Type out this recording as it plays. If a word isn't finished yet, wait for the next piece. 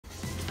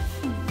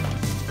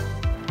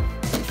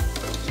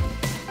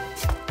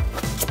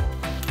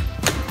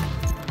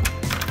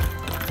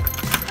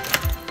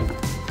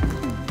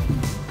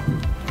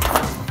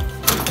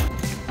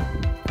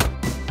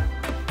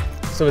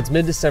So it's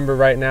mid-December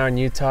right now in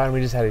Utah, and we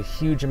just had a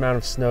huge amount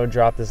of snow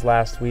drop this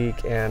last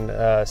week,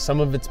 and some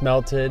of it's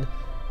melted,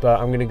 but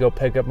I'm gonna go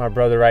pick up my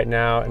brother right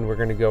now, and we're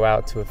gonna go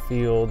out to a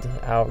field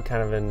out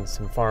kind of in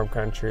some farm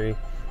country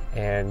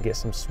and get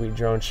some sweet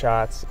drone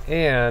shots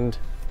and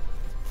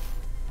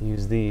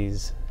use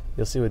these.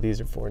 You'll see what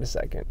these are for in a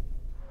second.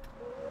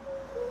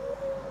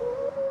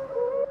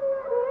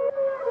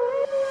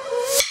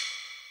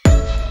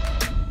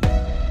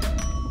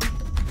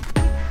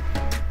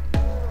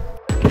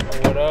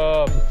 What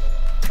up?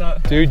 What's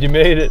up? Dude, you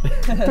made it.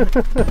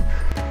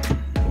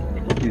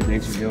 Dude,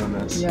 thanks for doing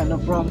this. Yeah, no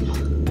problem.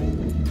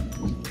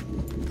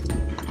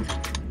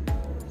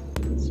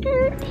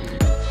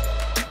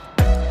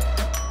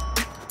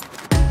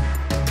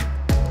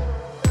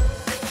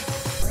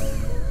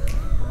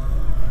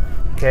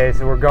 Okay,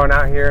 so we're going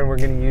out here and we're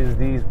going to use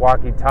these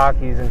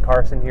walkie-talkies, and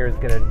Carson here is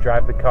going to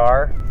drive the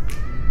car.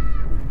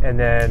 And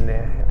then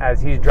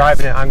as he's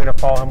driving it, I'm going to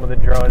follow him with a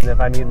drone, and if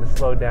I need him to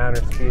slow down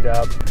or speed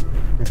up,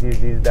 just use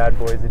these bad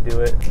boys to do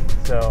it.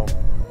 So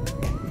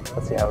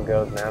let's see how it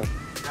goes, man.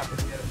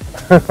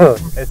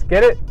 Let's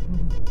get it.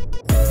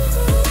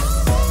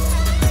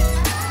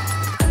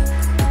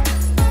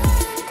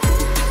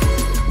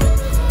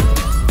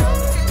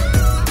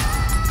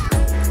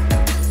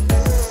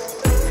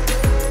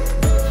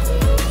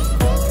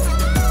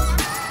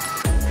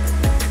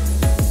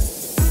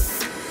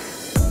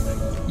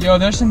 Yo,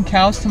 there's some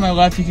cows to my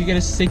left. You could get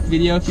a sick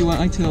video if you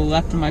went like to the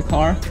left of my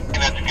car.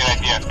 That's a good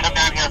idea. Come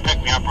down here and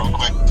pick me up real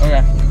quick.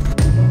 Okay.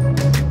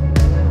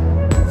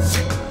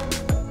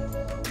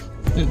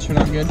 Did it turn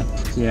out good?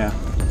 Yeah.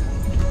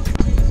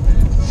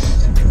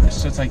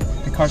 So it's like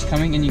the car's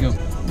coming and you go, I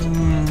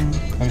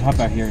can hop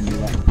out here and do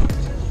that.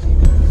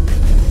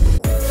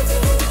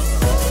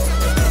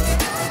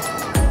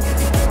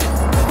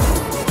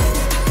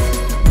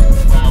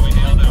 Wow, we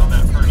nailed it on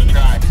that first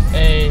try.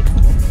 hey,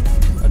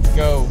 let's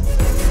go.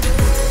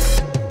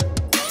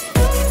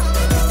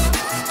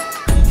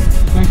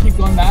 Can I keep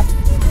going back?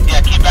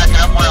 Yeah, keep backing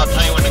up more. I'll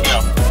tell you when to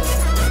go.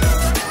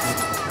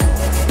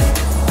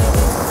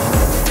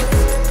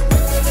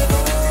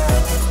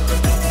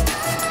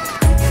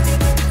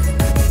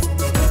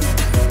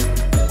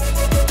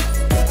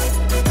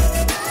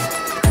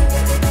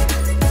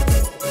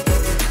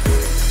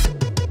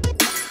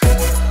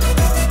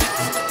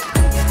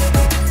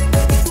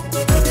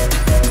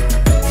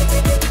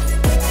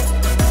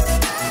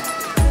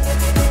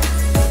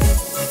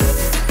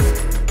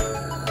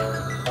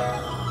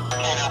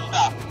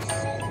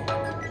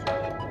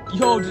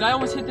 Yo, did I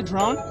almost hit the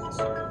drone?